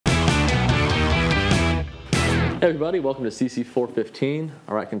Hey everybody, welcome to CC415.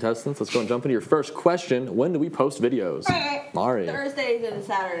 All right, contestants, let's go and jump into your first question. When do we post videos? Mari. Thursdays and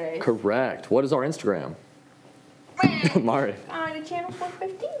Saturdays. Correct. What is our Instagram? Mari. The channel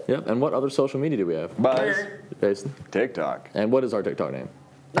 415. Yep, and what other social media do we have? Buzz. Jason. TikTok. And what is our TikTok name?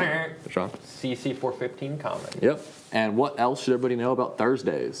 Sean. CC415 comment. Yep. And what else should everybody know about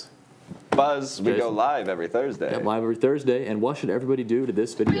Thursdays? Buzz, we go Jason. live every Thursday. Yep, live every Thursday. And what should everybody do to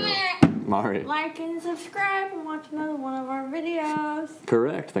this video? Mari. Like and subscribe and watch another one of our videos.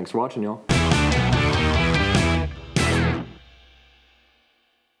 Correct. Thanks for watching, y'all.